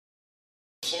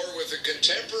with a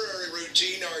contemporary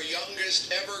routine, our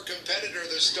youngest ever competitor,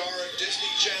 the star of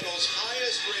Disney Channel's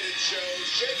highest-rated show,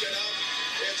 Shake It Up.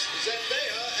 It's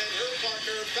Zendaya and her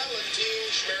partner,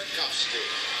 Valentine Schmerkowski.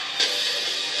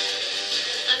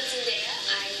 I'm Zendaya.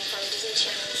 I'm from Disney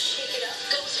Channel's Shake It Up.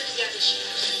 Go with the audition.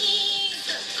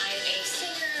 I'm a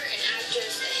singer, an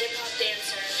actress, a hip-hop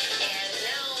dancer, and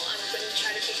now I'm going to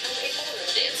try to become a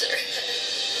ballroom dancer.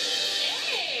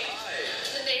 Hey! Hi.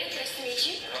 Zendaya, nice to meet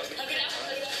you. Hug it out,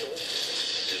 hug it out.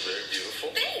 You're very beautiful.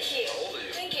 Thank you. How old are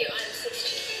you? Thank you. I'm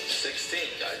 16.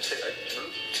 16. I take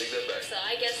that back. So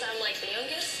I guess I'm like the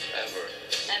youngest? Ever.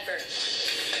 Ever.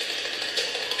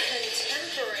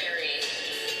 Contemporary.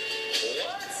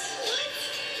 What? What?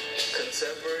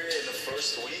 Contemporary in the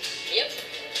first week? Yep.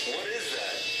 What is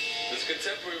that? This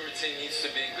contemporary routine needs to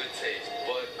be in good taste,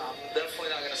 but I'm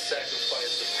definitely not going to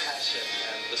sacrifice the passion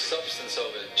and the substance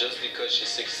of it just because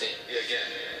she's 16. Yeah, again,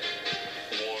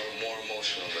 more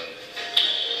emotional than...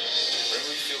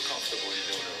 Whenever you feel comfortable, you're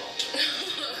doing it wrong.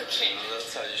 Okay. And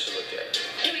that's how you should look at it.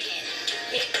 Here we go.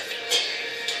 Yeah, perfect.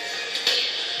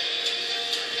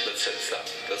 That's it, stop.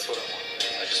 That's what I want.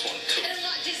 I just want to. And I'm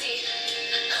not dizzy.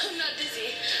 I'm not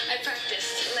dizzy. I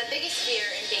practiced. My biggest fear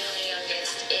in being the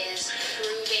youngest is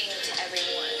proving to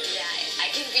everyone that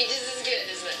I can be just as good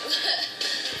as them.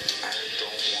 I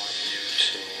don't want you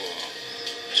to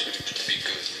be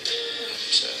good. You know what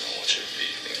I'm saying? I want you to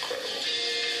be incredible.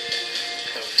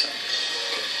 Every time.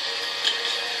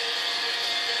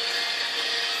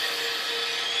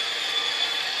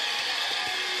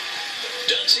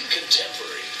 Dancing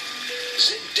contemporary,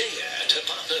 Zendaya and her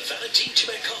partner Valentine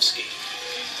Schmerkowski.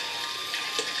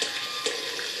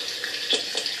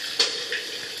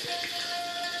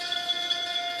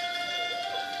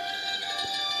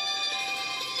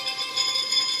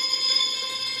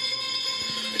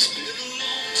 It's been a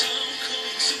long time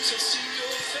coming since I've seen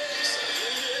your face. I've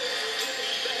been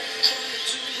everywhere back, trying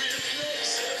to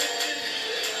replace everything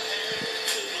that I had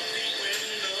till my feet went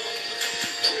numb,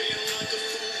 praying like a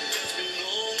fool that's been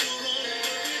on the run.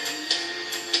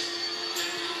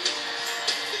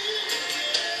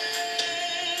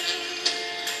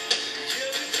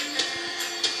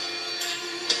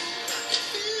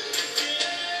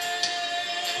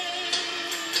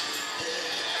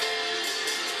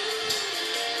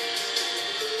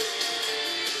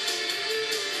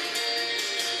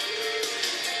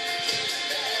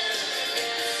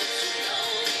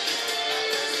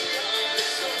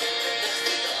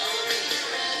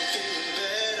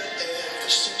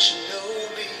 Since you know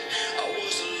me, I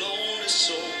was a lonely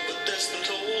soul, but that's the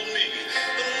told me.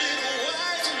 A little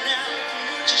wiser now from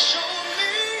what you showed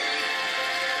me.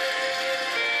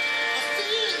 I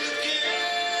feel again.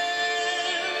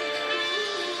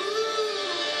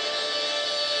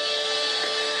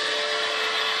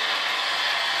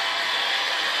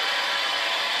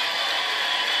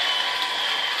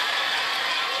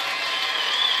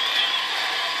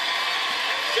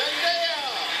 Zendaya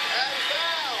and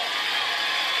Val.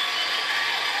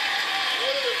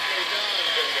 Beautifully done,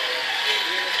 Zendaya.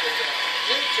 Beautifully done.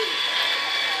 You two.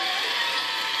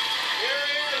 Here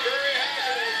I am, very happy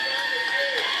to stand with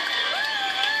you.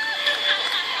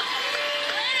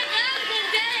 Way to go,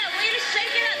 Zendaya. Way to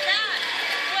shake it up. That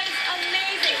was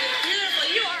amazing. Beautiful.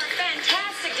 You are a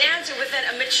fantastic dancer with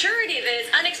a maturity that is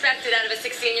unexpected out of a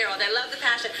 16-year-old. I love the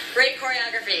passion. Great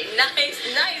choreography. Nice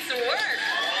work.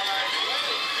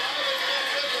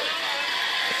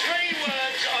 Three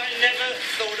words I never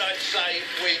thought I'd say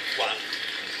week one.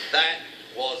 That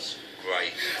was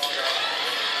great.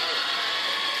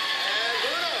 And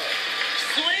Bruno.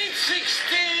 Sweet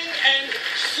 16 and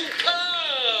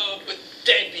superb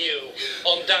debut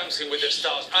on Dancing with the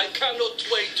Stars. I cannot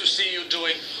wait to see you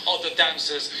doing other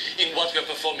dances in what we're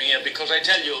performing here, because I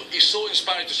tell you, it's so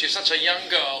inspiring to see such a young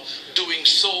girl doing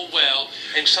so well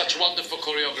and such wonderful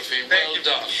choreography. Well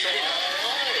done. All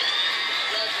right.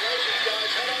 Congratulations, guys.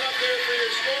 Head on up there for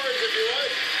your scores, if you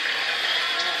would.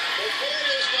 Before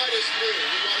this night is through,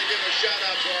 we want to give a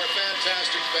shout-out to our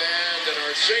fantastic band and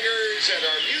our singers and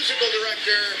our musical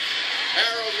director,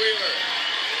 Harold Wheeler.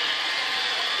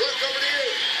 Look over to you.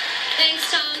 Thanks,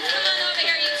 Tom. Come on over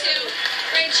here, you two.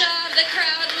 Great job. The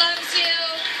crowd loves you.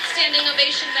 Standing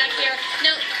ovation back here.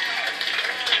 Now,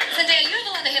 Zendaya, you have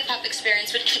a lot of hip-hop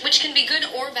experience, which can be good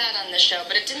or bad on this show,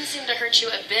 but it didn't seem to hurt you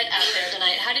a bit out there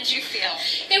tonight. How did you feel?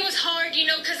 It was hard,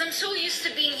 because I'm so used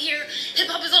to being here.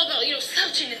 Hip-hop is all about,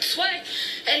 slouching and swag.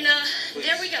 And,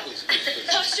 there we go.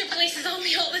 Posture police is on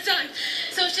me all the time.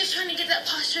 So it's just trying to get that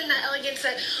posture and that elegance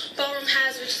that ballroom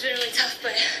has, which has been really tough,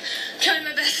 but I'm trying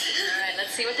my best. All right,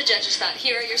 let's see what the judges thought.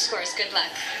 Here are your scores. Good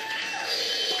luck.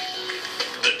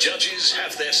 The judges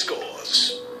have their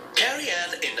scores. Carrie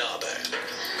Ann Inaba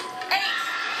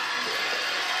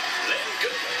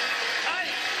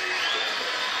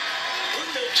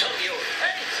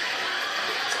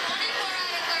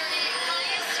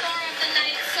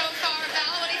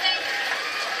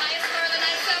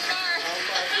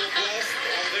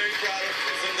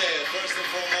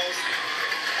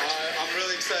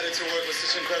excited to work with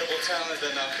such incredible talent,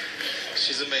 and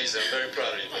she's amazing. I'm very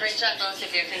proud of you. Great job, both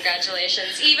of you.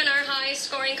 Congratulations. Even our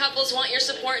high-scoring couples want your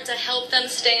support to help them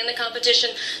stay in the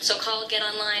competition. So call, get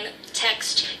online,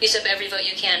 text. Use up every vote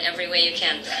you can, every way you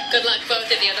can. Good luck, both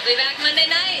of you. They'll be back Monday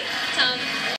night. Tom.